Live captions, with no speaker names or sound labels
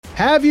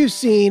Have you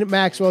seen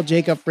Maxwell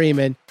Jacob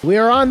Freeman? We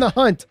are on the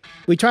hunt.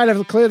 We try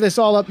to clear this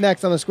all up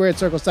next on the Squared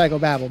Circle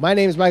Psychobabble. My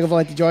name is Michael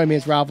Valenti. Joining me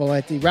is Ralph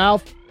Valenti.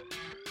 Ralph,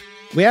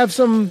 we have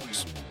some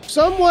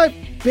somewhat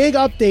big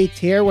updates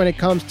here when it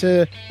comes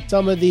to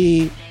some of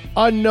the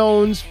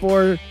unknowns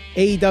for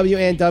AEW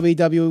and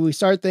WWE. We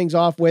start things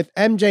off with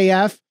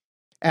MJF,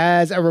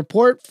 as a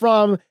report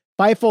from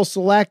Fightful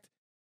Select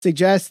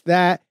suggests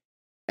that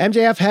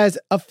MJF has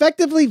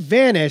effectively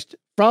vanished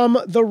from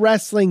the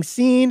wrestling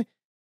scene.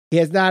 He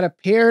has not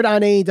appeared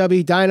on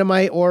AEW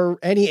Dynamite or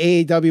any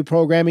AEW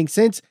programming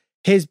since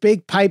his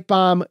big pipe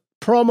bomb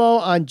promo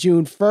on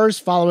June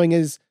 1st following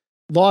his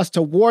loss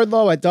to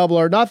Wardlow at Double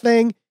or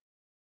Nothing.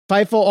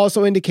 Fightful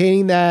also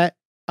indicating that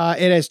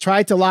it has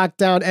tried to lock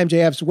down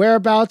MJF's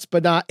whereabouts,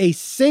 but not a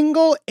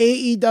single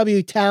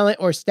AEW talent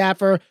or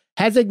staffer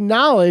has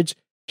acknowledged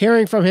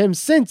hearing from him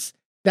since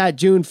that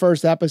June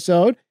 1st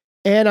episode.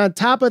 And on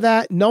top of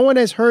that, no one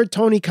has heard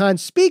Tony Khan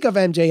speak of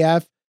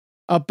MJF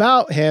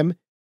about him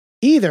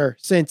either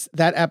since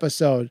that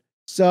episode.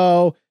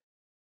 So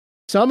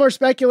some are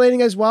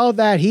speculating as well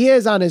that he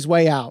is on his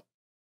way out,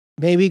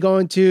 maybe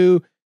going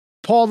to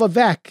Paul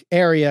Levesque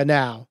area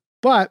now.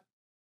 But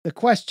the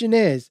question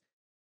is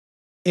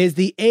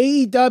the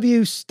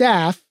AEW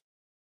staff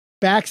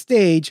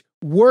backstage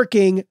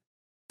working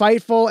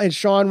Fightful and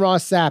Sean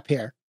Ross Sapp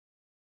here?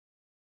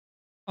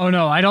 Oh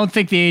no, I don't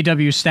think the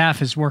AEW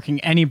staff is working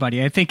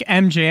anybody. I think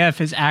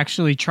MJF is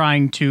actually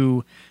trying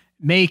to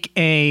make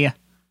a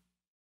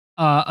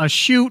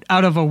shoot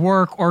out of a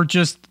work, or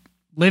just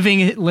living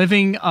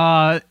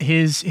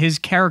his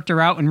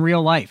character out in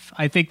real life.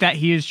 I think that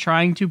he is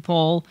trying to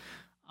pull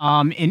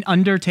an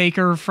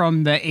Undertaker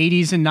from the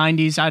 80s and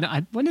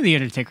 90s. When did the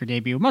Undertaker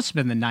debut? It must have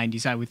been the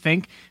 90s, I would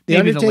think. The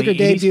Maybe Undertaker the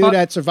late debuted 80s,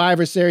 at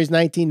Survivor Series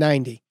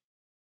 1990.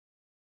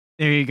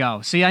 There you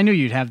go. See, I knew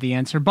you'd have the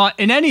answer. But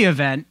in any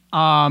event,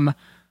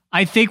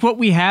 I think what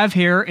we have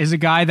here is a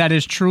guy that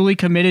is truly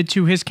committed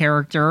to his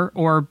character,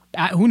 or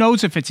who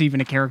knows if it's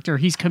even a character.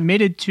 He's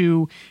committed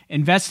to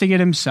investing in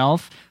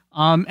himself.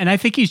 And I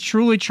think he's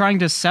truly trying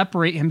to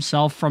separate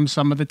himself from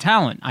some of the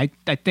talent. I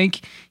think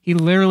he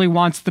literally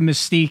wants the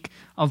mystique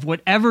of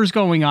whatever's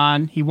going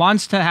on. He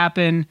wants to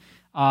happen.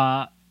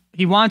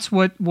 He wants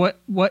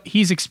what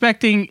he's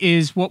expecting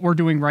is what we're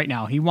doing right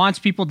now. He wants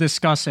people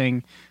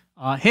discussing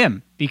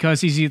him because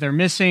he's either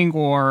missing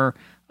or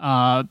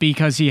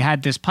because he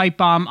had this pipe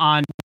bomb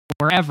on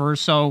wherever.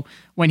 So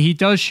when he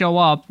does show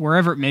up,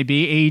 wherever it may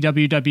be,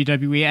 AEW,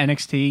 WWE,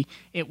 NXT,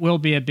 it will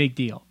be a big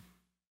deal.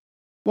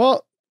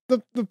 Well,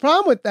 the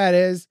problem with that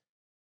is,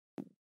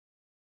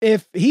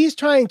 if he's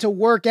trying to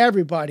work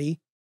everybody,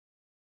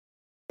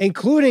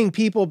 including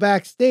people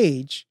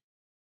backstage,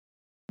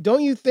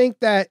 don't you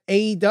think that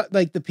AEW,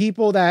 like the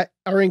people that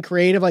are in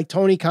creative, like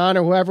Tony Khan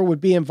or whoever,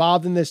 would be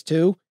involved in this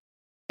too?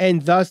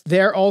 And thus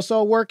they're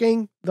also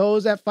working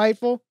those at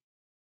Fightful?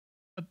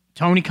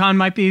 Tony Khan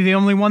might be the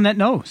only one that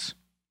knows.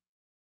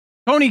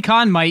 Tony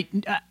Khan might,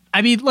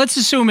 let's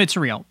assume it's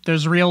real.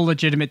 There's real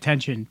legitimate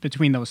tension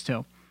between those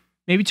two.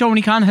 Maybe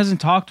Tony Khan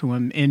hasn't talked to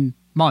him in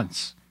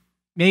months.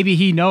 Maybe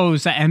he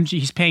knows that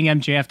he's paying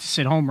MJF to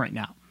sit home right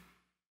now.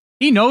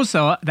 He knows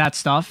that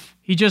stuff.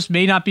 He just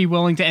may not be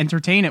willing to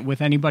entertain it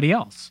with anybody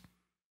else.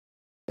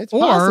 It's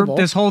possible. Or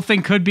this whole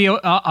thing could be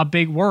a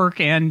big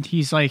work, and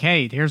he's like,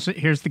 hey, here's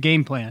the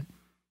game plan.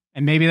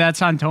 And maybe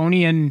that's on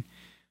Tony, and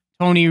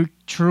Tony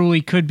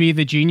truly could be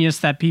the genius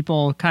that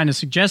people kind of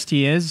suggest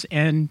he is,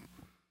 and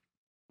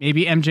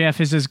maybe MJF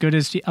is as good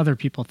as the other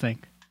people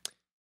think.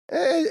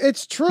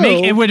 It's true.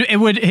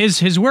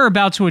 His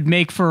whereabouts would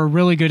make for a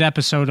really good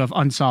episode of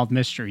Unsolved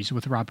Mysteries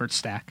with Robert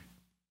Stack.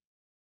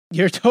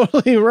 You're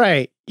totally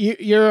right.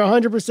 You're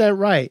 100%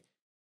 right.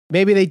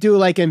 Maybe they do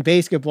like in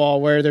basketball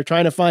where they're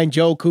trying to find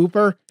Joe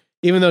Cooper,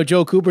 even though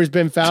Joe Cooper's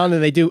been found,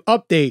 and they do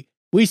update.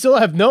 We still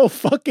have no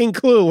fucking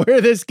clue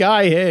where this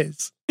guy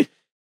is.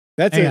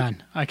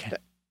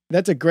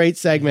 That's a great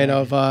segment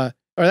of, or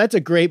that's a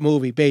great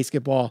movie,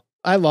 Basketball.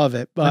 I love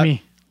it. But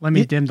let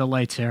me dim the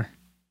lights here.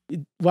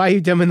 Why are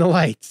you dimming the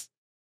lights?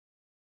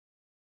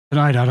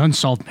 Tonight on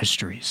Unsolved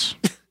Mysteries.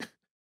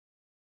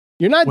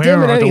 You're not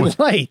dimming any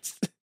lights.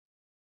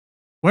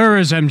 Where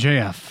is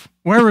MJF?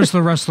 Where is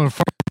the wrestler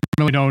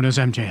formerly known as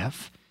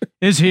MJF?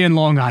 Is he in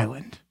Long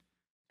Island?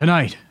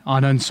 Tonight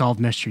on Unsolved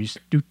Mysteries.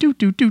 Do do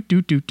do do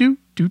do do do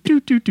do do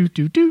do do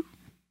do do.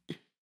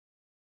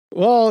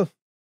 Well,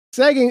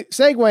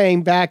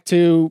 segueing back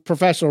to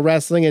professional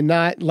wrestling and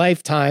not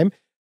Lifetime,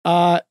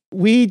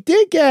 we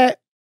did get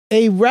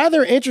a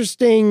rather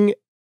interesting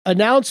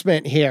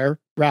announcement here,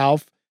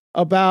 Ralph,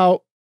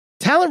 about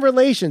talent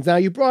relations. Now,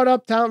 you brought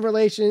up talent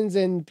relations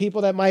and people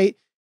that might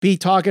be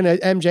talking to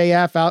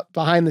MJF out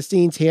behind the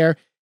scenes here.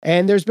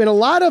 And there's been a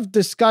lot of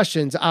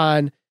discussions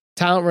on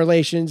talent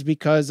relations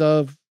because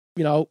of,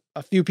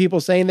 a few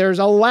people saying there's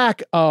a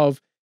lack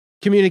of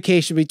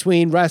communication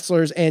between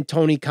wrestlers and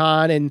Tony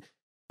Khan, and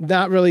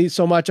not really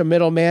so much a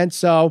middleman.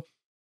 So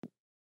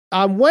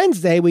on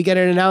Wednesday, we get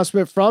an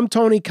announcement from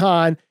Tony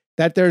Khan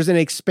that there's an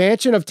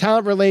expansion of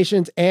talent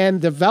relations and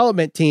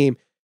development team,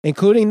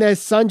 including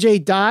this.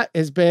 Sanjay Dutt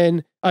has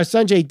been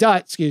Sanjay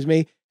Dutt, excuse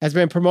me, has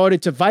been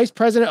promoted to Vice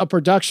President of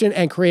Production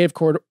and Creative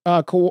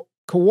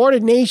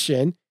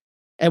Coordination,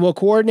 and will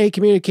coordinate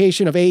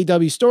communication of AEW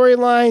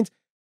storylines,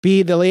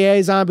 be the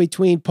liaison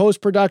between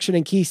post-production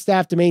and key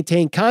staff to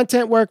maintain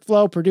content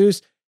workflow,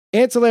 produce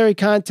ancillary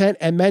content,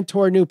 and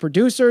mentor new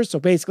producers. So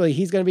basically,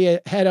 he's going to be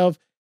ahead of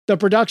the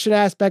production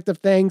aspect of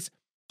things.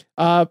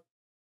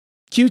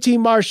 QT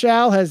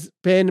Marshall has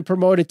been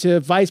promoted to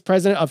Vice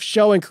President of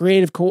Show and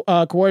Creative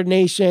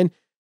Coordination.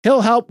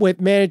 He'll help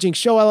with managing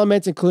show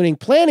elements, including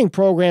planning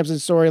programs and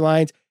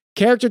storylines,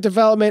 character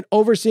development,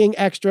 overseeing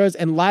extras,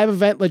 and live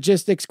event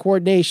logistics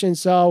coordination.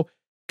 So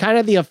kind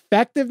of the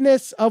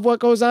effectiveness of what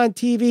goes on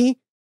TV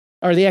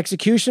or the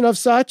execution of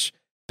such.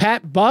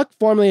 Pat Buck,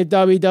 formerly of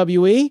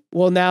WWE,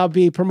 will now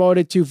be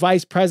promoted to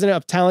Vice President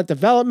of Talent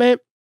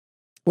Development,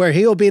 where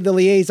he will be the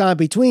liaison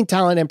between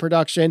talent and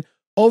production,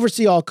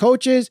 oversee all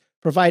coaches,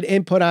 provide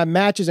input on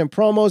matches and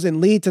promos, and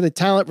lead to the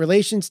talent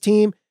relations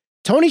team.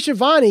 Tony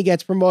Schiavone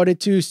gets promoted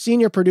to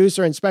Senior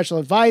Producer and Special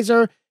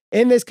Advisor.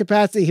 In this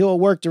capacity, he will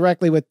work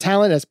directly with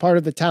talent as part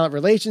of the talent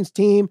relations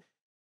team.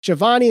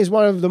 Schiavone is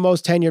one of the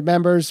most tenured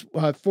members,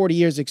 40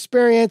 years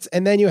experience.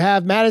 And then you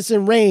have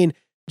Madison Rayne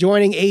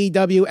joining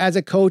AEW as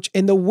a coach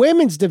in the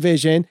women's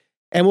division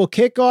and will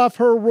kick off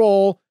her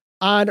role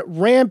on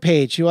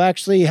Rampage. She'll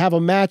actually have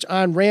a match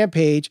on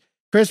Rampage.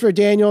 Christopher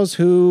Daniels,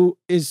 who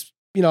is,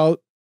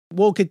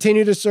 will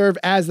continue to serve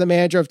as the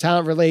manager of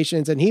talent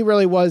relations. And he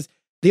really was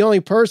the only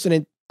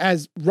person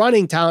as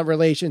running talent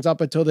relations up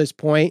until this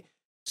point.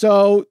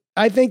 So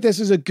I think this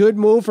is a good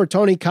move for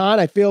Tony Khan.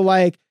 I feel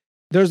like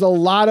there's a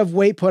lot of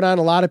weight put on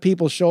a lot of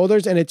people's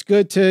shoulders, and it's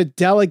good to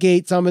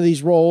delegate some of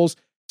these roles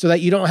so that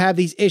you don't have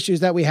these issues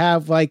that we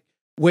have like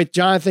with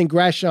Jonathan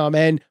Gresham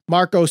and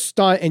Marco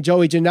Stunt and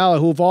Joey Janela,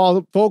 who've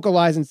all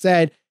vocalized and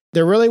said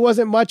there really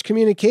wasn't much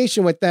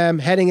communication with them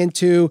heading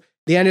into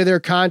the end of their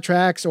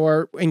contracts,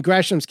 or in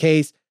Gresham's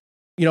case,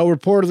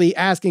 reportedly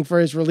asking for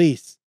his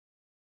release.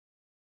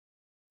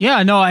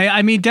 Yeah, no,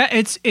 I mean,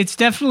 it's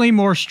definitely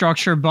more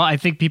structured, but I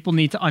think people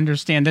need to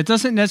understand that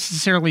doesn't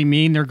necessarily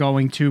mean they're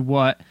going to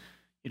what,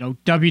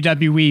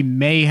 WWE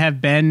may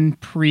have been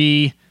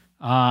pre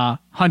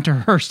Hunter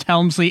Hearst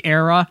Helmsley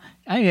era.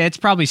 I mean, it's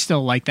probably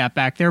still like that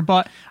back there,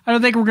 but I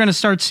don't think we're going to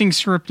start seeing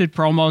scripted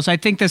promos. I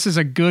think this is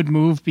a good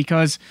move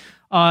because,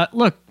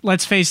 look,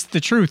 let's face the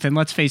truth and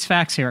let's face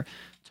facts here.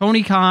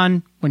 Tony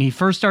Khan, when he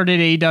first started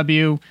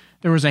AEW,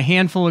 there was a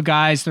handful of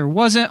guys. There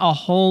wasn't a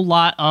whole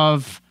lot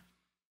of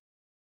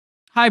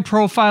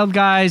high-profile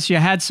guys. You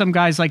had some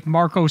guys like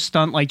Marco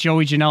Stunt, like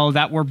Joey Janela,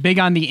 that were big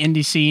on the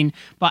indie scene.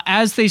 But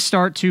as they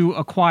start to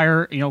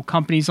acquire,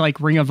 companies like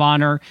Ring of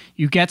Honor,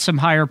 you get some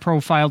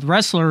higher-profiled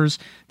wrestlers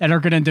that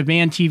are going to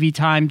demand TV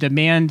time,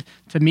 demand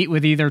to meet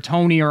with either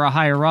Tony or a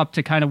higher-up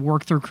to kind of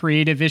work through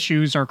creative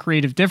issues or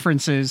creative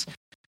differences.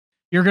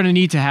 You're going to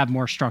need to have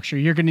more structure.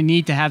 You're going to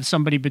need to have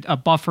a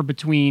buffer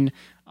between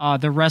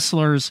the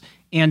wrestlers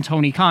and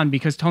Tony Khan,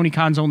 because Tony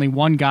Khan's only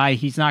one guy.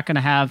 He's not going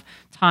to have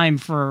time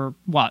for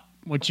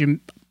would you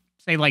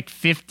say, like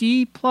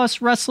 50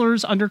 plus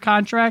wrestlers under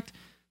contract,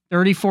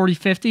 30, 40,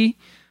 50.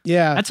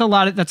 Yeah. That's a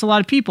lot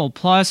of people,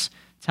 plus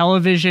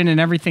television and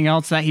everything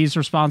else that he's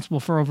responsible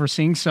for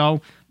overseeing.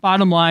 So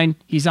bottom line,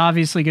 he's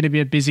obviously going to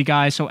be a busy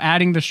guy. So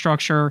adding the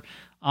structure,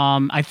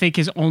 I think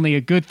is only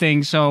a good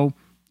thing. So,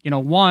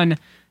 one,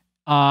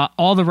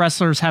 all the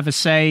wrestlers have a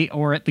say,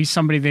 or at least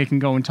somebody they can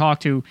go and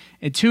talk to.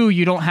 And two,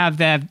 you don't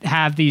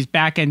have these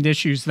back end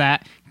issues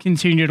that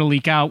continue to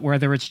leak out,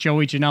 whether it's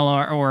Joey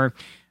Janela or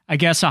I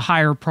guess a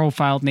higher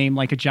profile name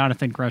like a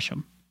Jonathan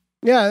Gresham.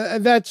 Yeah,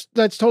 that's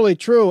totally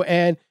true.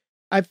 And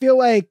I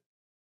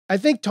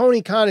think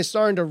Tony Khan is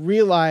starting to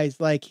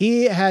realize like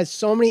he has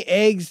so many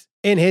eggs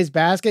in his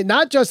basket,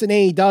 not just in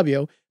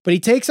AEW, but he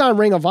takes on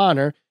Ring of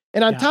Honor.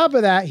 And on top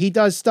of that, he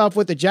does stuff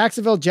with the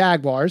Jacksonville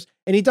Jaguars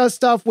and he does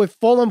stuff with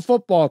Fulham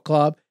Football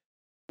Club.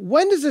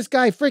 When does this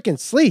guy freaking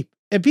sleep?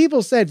 And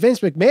people said Vince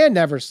McMahon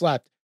never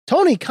slept.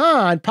 Tony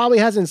Khan probably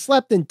hasn't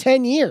slept in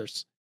 10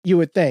 years, you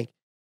would think,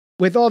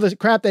 with all the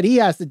crap that he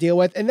has to deal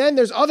with. And then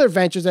there's other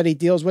ventures that he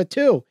deals with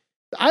too.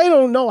 I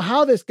don't know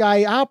how this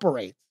guy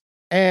operates.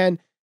 And,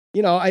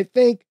 I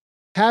think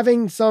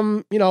having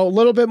some, a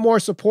little bit more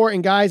support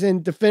and guys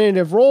in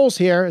definitive roles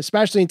here,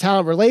 especially in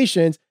talent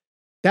relations,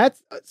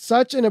 that's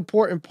such an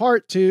important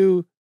part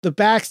to the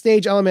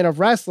backstage element of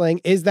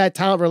wrestling, is that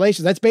talent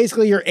relations. That's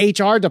basically your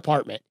HR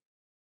department,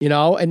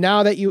 and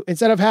now that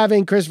instead of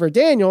having Christopher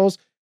Daniels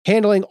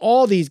handling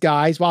all these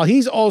guys while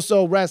he's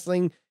also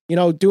wrestling,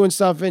 doing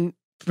stuff in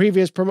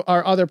previous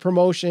or other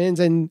promotions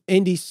and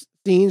indie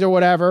scenes or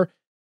whatever,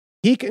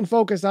 he can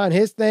focus on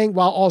his thing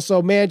while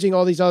also managing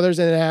all these others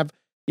and have,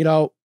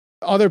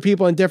 other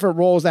people in different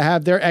roles that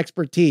have their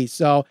expertise.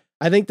 So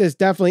I think this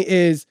definitely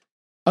is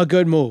a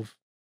good move,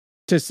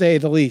 to say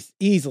the least,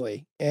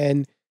 easily.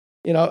 And,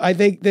 I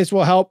think this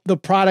will help the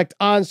product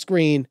on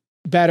screen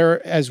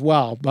better as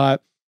well.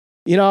 But,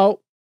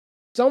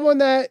 someone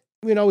that,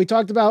 we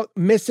talked about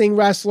missing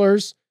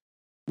wrestlers.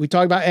 We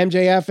talked about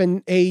MJF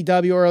and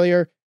AEW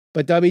earlier.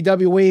 But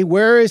WWE,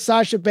 where is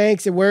Sasha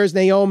Banks and where is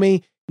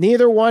Naomi?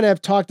 Neither one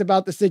have talked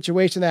about the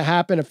situation that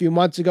happened a few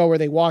months ago where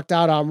they walked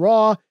out on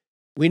Raw.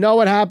 We know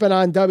what happened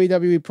on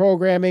WWE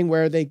programming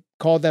where they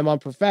called them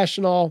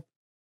unprofessional.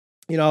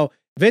 You know,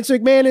 Vince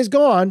McMahon is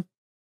gone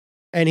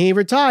and he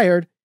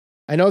retired.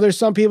 I know there's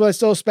some people that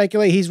still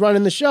speculate he's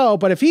running the show,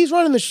 but if he's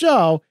running the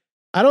show,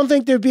 I don't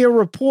think there'd be a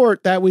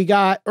report that we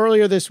got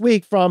earlier this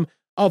week from,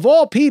 of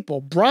all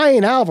people,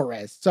 Brian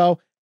Alvarez. So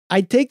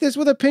I take this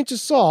with a pinch of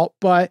salt,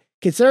 but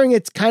considering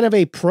it's kind of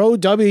a pro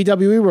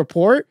WWE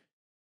report,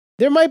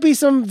 there might be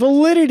some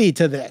validity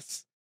to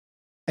this.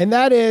 And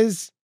that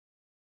is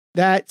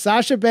that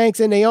Sasha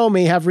Banks and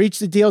Naomi have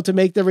reached a deal to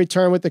make their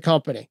return with the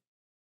company.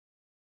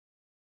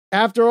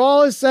 After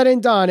all is said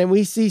and done, and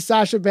we see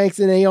Sasha Banks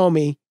and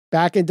Naomi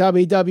back in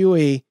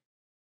WWE,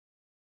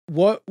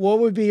 what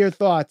would be your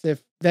thoughts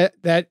if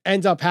that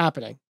ends up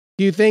happening?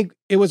 Do you think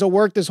it was a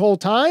work this whole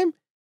time?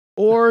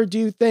 Or do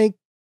you think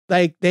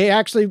like they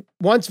actually,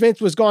 once Vince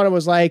was gone, it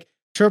was like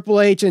Triple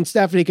H and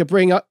Stephanie could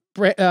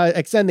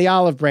extend the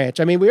olive branch?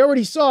 I mean, we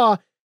already saw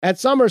at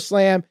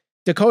SummerSlam,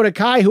 Dakota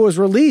Kai, who was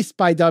released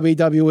by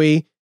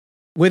WWE,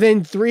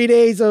 within 3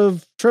 days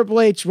of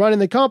Triple H running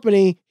the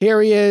company,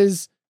 here he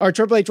is, or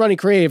Triple H running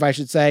creative, I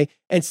should say,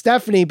 and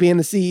Stephanie being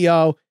the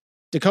CEO,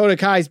 Dakota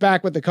Kai's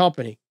back with the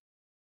company.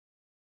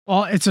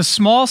 Well, it's a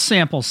small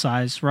sample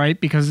size, right?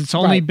 Because it's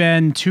only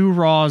been 2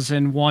 Raws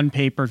and 1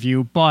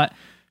 pay-per-view, but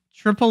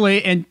Triple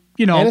H, and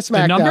you know,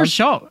 the numbers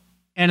show,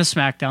 and a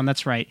SmackDown,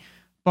 that's right.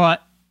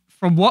 But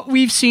from what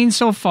we've seen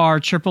so far,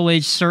 Triple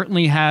H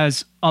certainly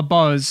has a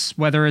buzz,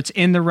 whether it's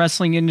in the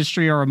wrestling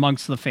industry or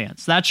amongst the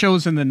fans. That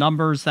shows in the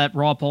numbers that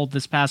Raw pulled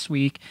this past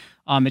week.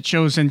 It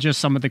shows in just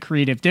some of the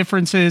creative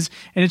differences,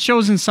 and it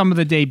shows in some of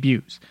the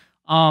debuts.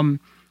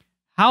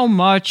 How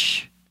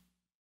much,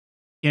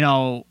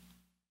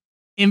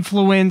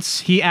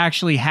 influence he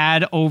actually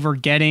had over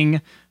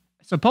getting,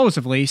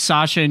 supposedly,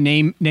 Sasha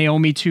and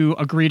Naomi to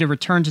agree to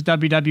return to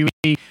WWE.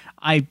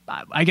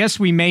 I guess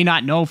we may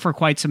not know for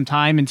quite some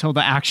time until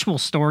the actual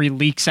story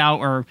leaks out,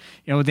 or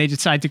they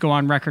decide to go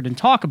on record and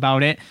talk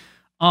about it.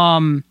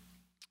 But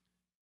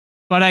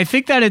I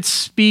think that it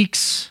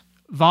speaks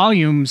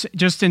volumes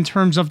just in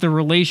terms of the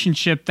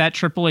relationship that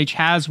Triple H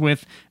has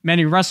with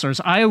many wrestlers.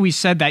 I always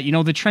said that, the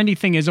trendy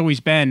thing has always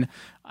been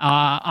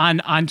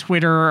on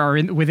Twitter or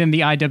within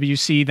the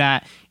IWC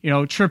that,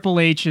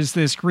 Triple H is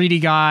this greedy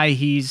guy.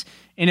 He's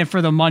in it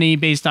for the money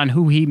based on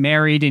who he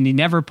married, and he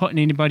never putting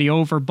anybody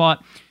over.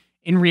 But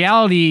in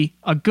reality,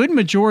 a good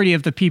majority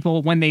of the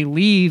people, when they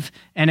leave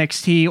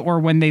NXT or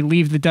when they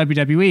leave the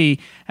WWE,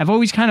 have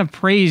always kind of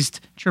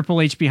praised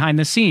Triple H behind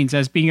the scenes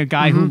as being a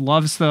guy who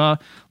loves the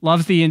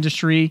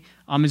industry,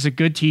 is a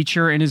good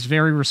teacher, and is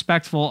very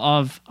respectful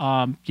of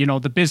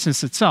the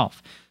business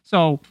itself.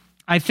 So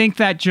I think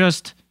that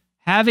just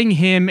having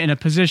him in a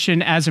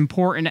position as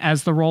important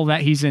as the role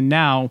that he's in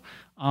now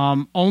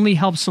only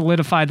helps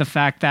solidify the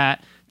fact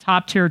that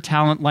top tier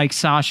talent like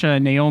Sasha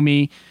and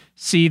Naomi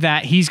see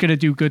that he's going to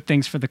do good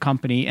things for the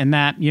company. And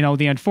that,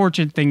 the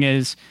unfortunate thing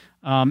is,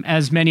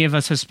 as many of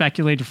us have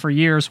speculated for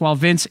years, while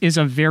Vince is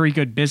a very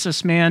good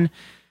businessman,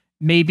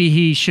 maybe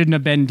he shouldn't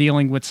have been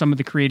dealing with some of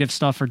the creative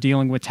stuff or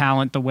dealing with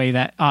talent the way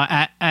that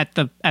at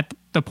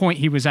the point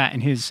he was at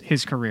in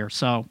his career.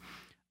 So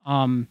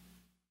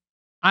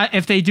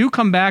if they do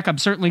come back, I'm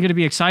certainly going to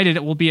be excited.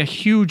 It will be a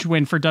huge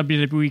win for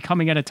WWE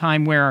coming at a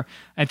time where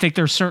I think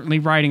they're certainly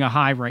riding a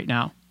high right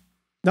now.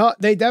 No,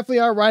 they definitely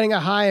are riding a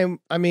high. And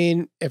I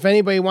mean, if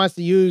anybody wants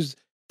to use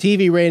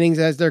TV ratings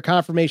as their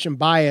confirmation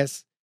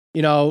bias,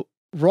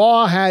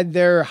 Raw had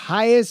their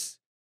highest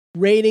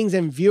ratings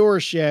and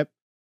viewership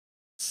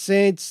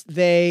since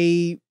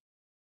I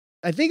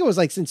think it was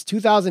since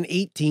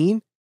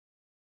 2018.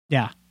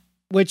 Yeah.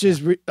 Which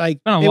is been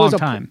a long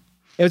time.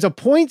 It was a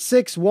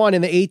 0.61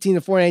 in the 18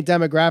 to 49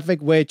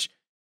 demographic, which,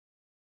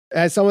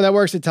 as someone that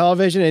works in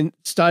television and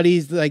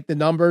studies the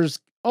numbers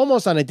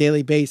almost on a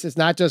daily basis,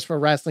 not just for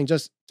wrestling,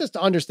 just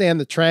to understand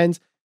the trends,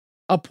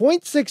 a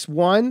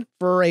 0.61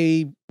 for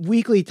a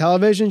weekly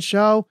television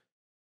show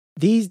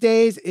these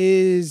days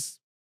is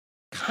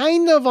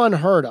kind of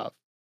unheard of.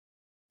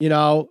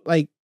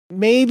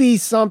 Maybe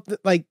something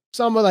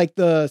some of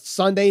the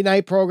Sunday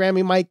night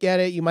programming might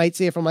get it. You might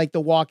see it from The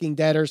Walking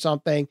Dead or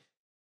something,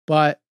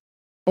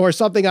 or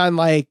something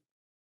on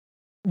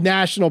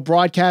national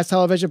broadcast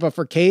television, but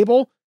for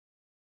cable,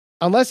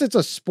 unless it's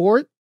a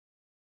sport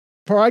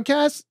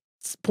broadcast,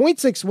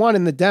 0.61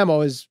 in the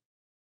demo is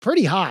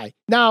pretty high.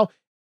 Now,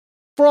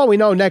 for all we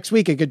know, next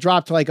week it could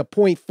drop to a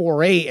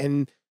 0.48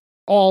 and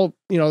all,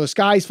 the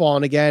sky's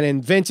falling again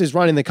and Vince is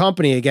running the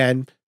company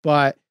again.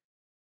 But,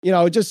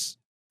 just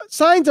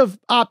signs of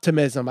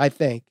optimism, I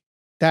think,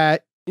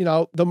 that,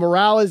 the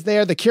morale is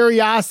there, the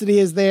curiosity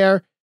is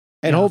there,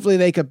 and hopefully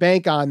they could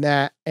bank on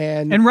that.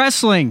 And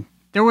wrestling.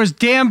 There was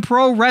damn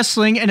pro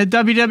wrestling in a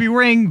WWE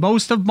ring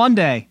most of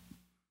Monday.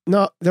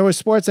 No, there was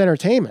sports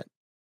entertainment.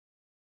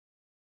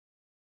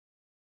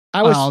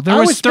 I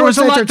was sports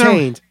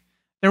entertained.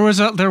 There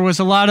was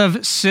a lot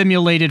of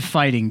simulated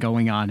fighting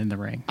going on in the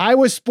ring. I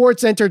was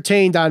sports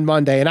entertained on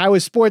Monday, and I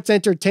was sports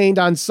entertained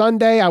on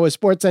Sunday. I was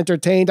sports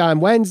entertained on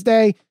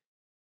Wednesday.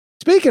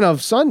 Speaking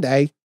of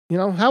Sunday,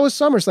 how was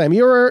SummerSlam?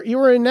 You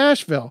were in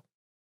Nashville.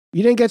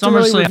 You didn't get to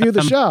really review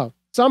the show.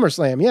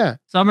 SummerSlam, yeah.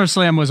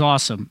 SummerSlam was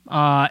awesome.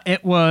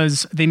 It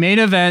was the main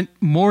event,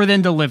 more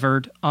than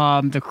delivered.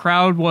 The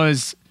crowd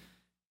was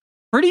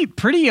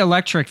pretty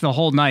electric the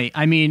whole night.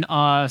 I mean,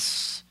 to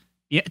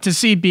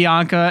see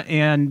Bianca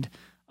and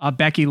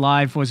Becky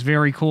live was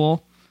very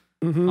cool.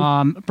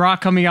 Mm-hmm.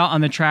 Brock coming out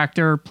on the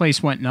tractor,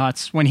 place went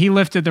nuts. When he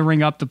lifted the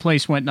ring up, the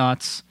place went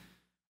nuts.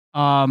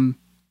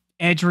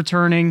 Edge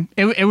returning,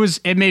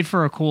 it made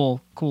for a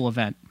cool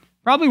event.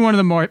 Probably one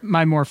of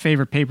my more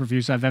favorite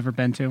pay-per-views I've ever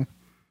been to.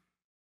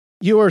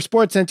 You were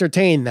sports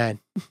entertained then.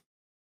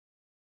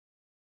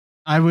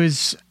 I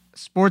was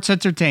sports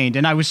entertained,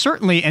 and I was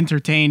certainly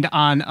entertained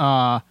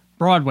on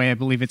Broadway, I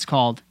believe it's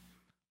called.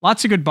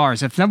 Lots of good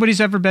bars. If nobody's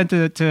ever been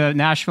to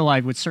Nashville, I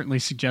would certainly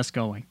suggest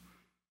going.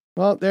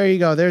 Well, there you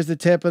go. There's the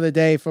tip of the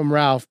day from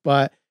Ralph.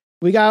 But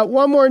we got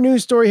one more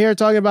news story here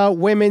talking about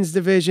women's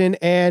division,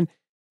 and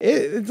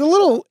it's a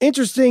little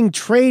interesting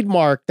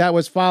trademark that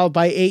was filed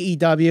by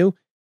AEW.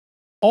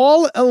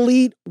 All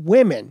Elite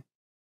Women,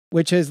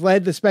 which has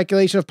led the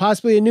speculation of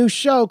possibly a new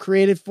show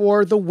created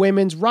for the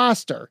women's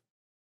roster.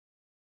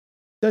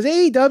 Does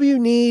AEW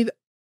need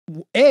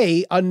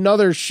A,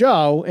 another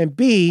show, and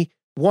B,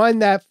 one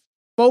that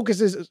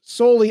focuses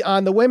solely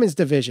on the women's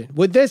division?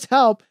 Would this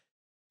help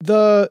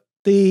the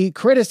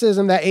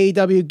criticism that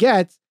AEW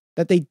gets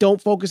that they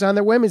don't focus on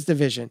their women's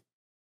division?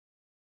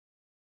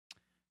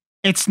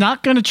 It's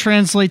not going to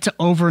translate to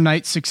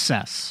overnight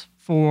success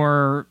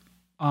for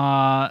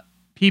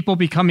people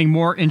becoming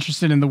more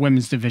interested in the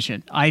women's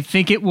division. I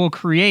think it will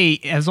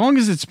create, as long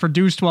as it's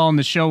produced well and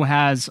the show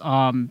has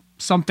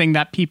something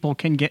that people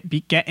can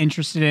get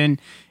interested in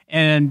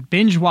and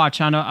binge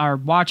watch on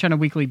a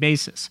weekly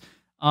basis.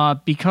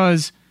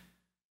 Because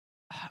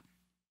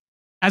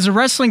as a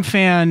wrestling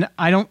fan,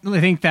 I don't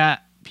think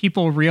that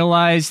people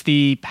realize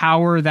the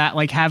power that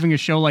like having a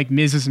show like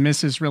Mrs.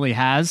 Mrs. really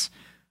has.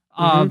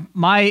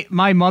 My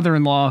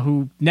mother-in-law,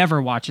 who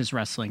never watches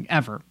wrestling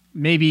ever,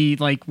 maybe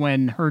like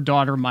when her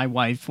daughter, my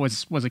wife,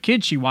 was a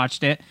kid, she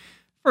watched it.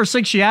 First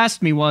thing she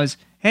asked me was,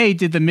 hey,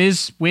 did The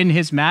Miz win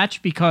his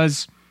match?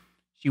 Because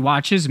she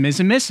watches Miz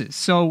and Mrs.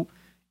 So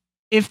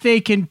if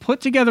they can put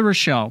together a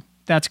show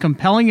that's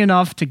compelling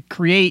enough to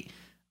create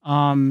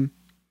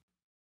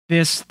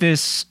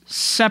this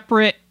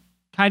separate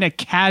kind of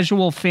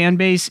casual fan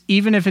base,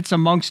 even if it's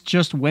amongst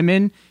just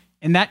women,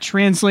 and that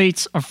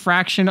translates a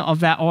fraction of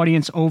that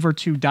audience over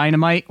to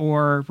Dynamite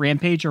or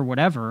Rampage or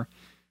whatever,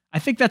 I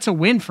think that's a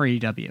win for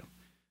AEW.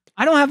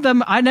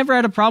 I never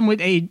had a problem with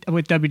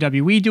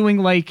WWE doing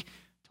like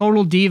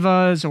Total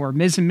Divas or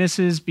Miz and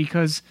Mrs.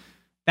 because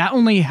that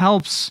only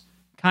helps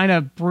kind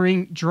of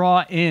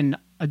draw in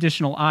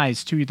additional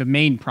eyes to the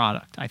main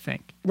product, I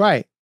think.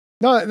 Right.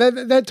 No,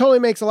 that totally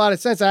makes a lot of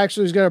sense. I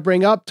actually was going to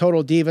bring up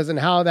Total Divas and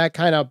how that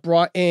kind of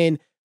brought in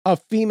a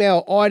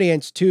female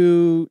audience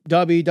to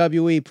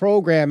WWE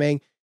programming.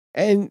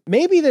 And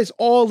maybe this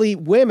All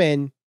Elite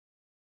Women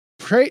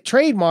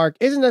trademark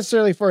isn't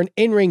necessarily for an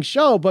in-ring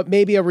show, but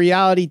maybe a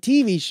reality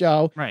TV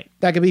show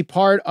that could be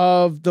part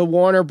of the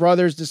Warner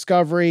Brothers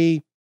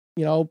Discovery,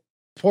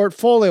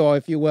 portfolio,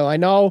 if you will. I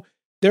know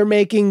they're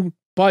making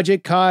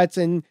budget cuts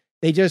and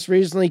they just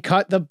recently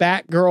cut the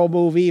Batgirl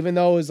movie, even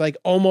though it was like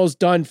almost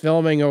done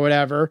filming or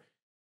whatever.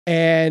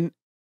 And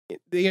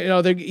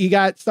you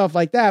got stuff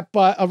like that,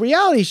 but a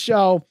reality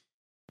show,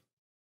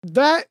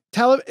 that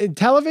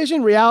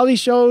television reality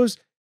shows,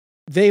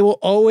 they will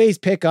always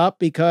pick up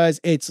because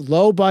it's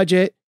low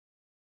budget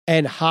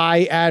and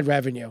high ad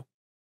revenue.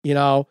 You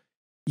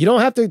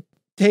don't have to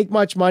take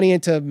much money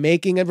into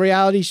making a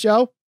reality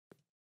show,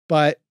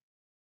 but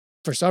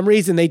for some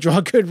reason they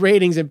draw good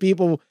ratings and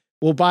people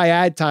will buy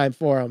ad time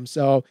for them.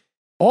 So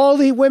All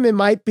Elite Women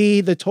might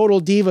be the Total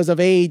Divas of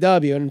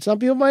AEW, and some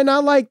people might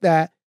not like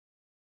that,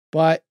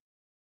 but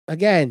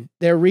again,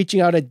 they're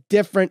reaching out a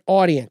different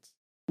audience,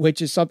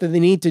 which is something they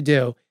need to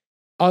do.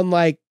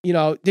 Unlike,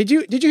 did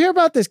you hear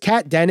about this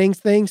Kat Dennings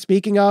thing?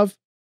 Speaking of,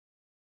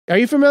 are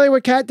you familiar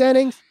with Kat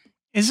Dennings?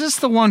 Is this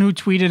the one who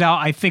tweeted out,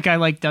 I think I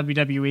like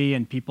WWE,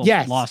 and people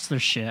lost their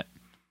shit?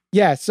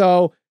 Yeah.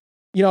 So,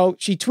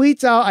 she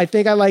tweets out, I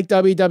think I like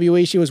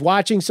WWE. She was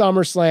watching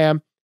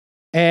SummerSlam.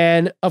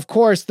 And of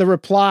course the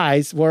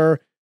replies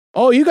were,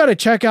 oh, you got to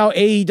check out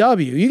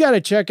AEW. You got to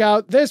check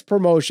out this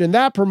promotion,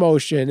 that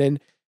promotion. And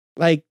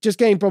like just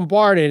getting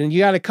bombarded. And you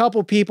got a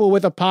couple people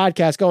with a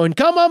podcast going,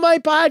 come on my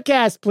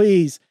podcast,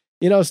 please.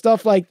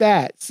 Stuff like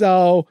that.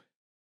 So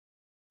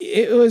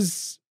it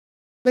was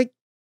like,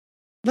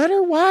 let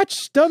her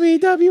watch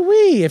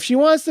WWE. If she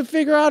wants to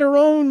figure out her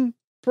own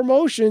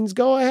promotions,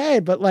 go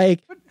ahead. But what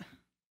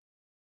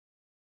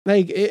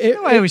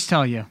do I always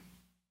tell you?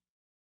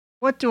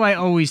 What do I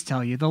always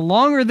tell you? The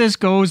longer this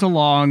goes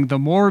along, the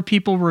more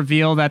people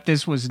reveal that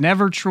this was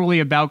never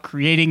truly about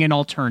creating an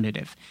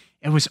alternative.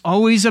 It was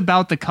always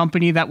about the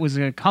company that was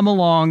going to come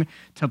along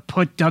to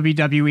put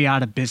WWE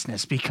out of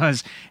business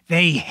because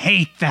they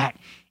hate that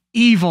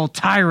evil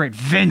tyrant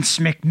Vince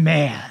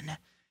McMahon.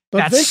 But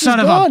that Vince son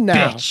of a now.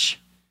 bitch.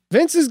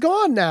 Vince is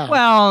gone now.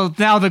 Well,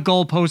 now the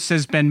goalpost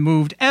has been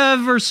moved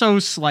ever so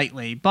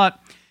slightly, but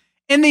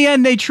in the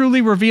end, they truly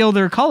reveal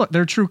their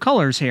true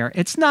colors here.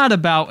 It's not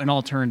about an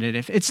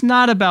alternative. It's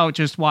not about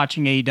just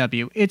watching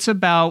AEW. It's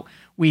about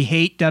we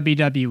hate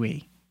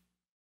WWE.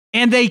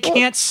 And they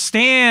can't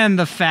stand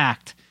the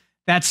fact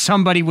that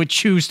somebody would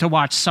choose to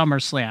watch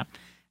SummerSlam.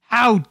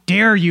 How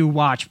dare you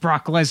watch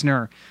Brock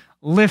Lesnar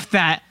lift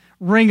that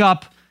ring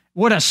up?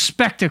 What a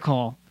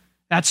spectacle.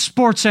 That's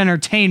sports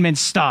entertainment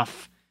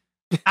stuff.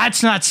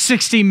 That's not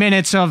 60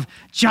 minutes of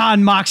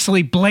Jon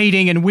Moxley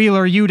blading and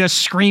Wheeler Yuta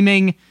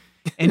screaming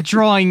and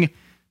drawing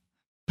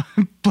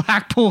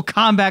Blackpool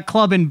Combat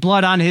Club in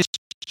blood on his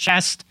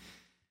chest.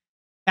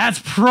 That's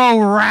pro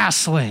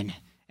wrestling.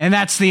 And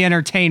that's the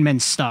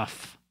entertainment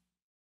stuff.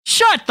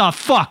 Shut the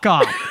fuck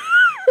up.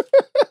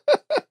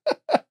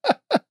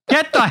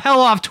 Get the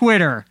hell off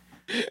Twitter.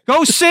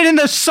 Go sit in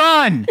the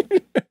sun.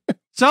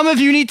 Some of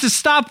you need to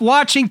stop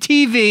watching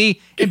TV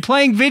and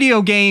playing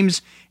video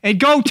games and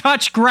go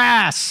touch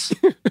grass.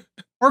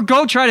 Or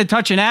go try to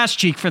touch an ass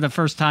cheek for the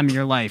first time in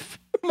your life.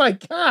 Oh my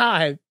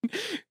God.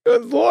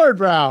 Good Lord,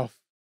 Ralph.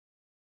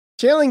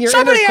 Channeling your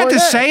Somebody had to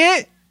say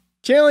it.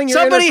 Channeling your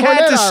Somebody inner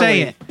had to Cornette,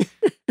 say it.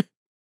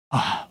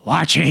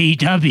 Watch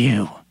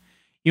AEW.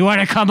 You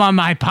want to come on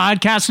my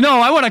podcast? No,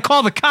 I want to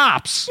call the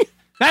cops.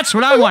 That's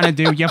what I want to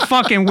do, you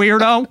fucking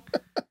weirdo.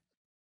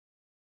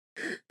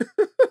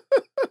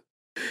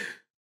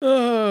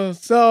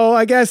 So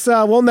I guess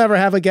we'll never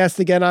have a guest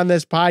again on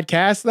this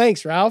podcast.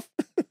 Thanks, Ralph.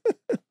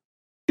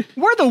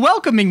 We're the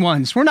welcoming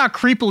ones. We're not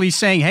creepily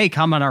saying, hey,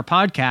 come on our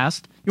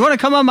podcast. You want to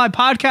come on my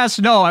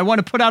podcast? No, I want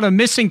to put out a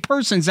missing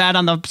persons ad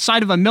on the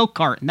side of a milk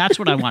cart, and that's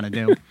what I want to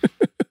do.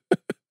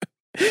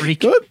 Freak.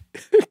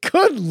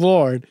 Good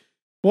Lord.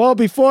 Well,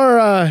 before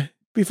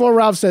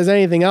Ralph says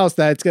anything else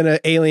that's going to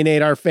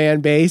alienate our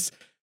fan base,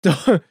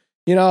 let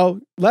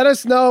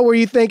us know where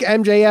you think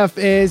MJF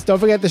is. Don't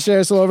forget to share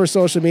us all over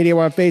social media.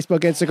 We're on Facebook,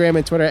 Instagram,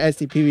 and Twitter at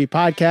STPV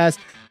Podcast.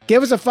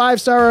 Give us a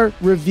 5-star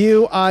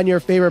review on your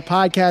favorite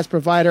podcast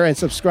provider and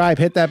subscribe.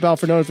 Hit that bell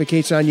for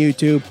notification on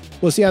YouTube.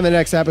 We'll see you on the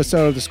next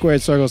episode of the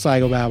Squared Circle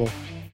Psychobabble.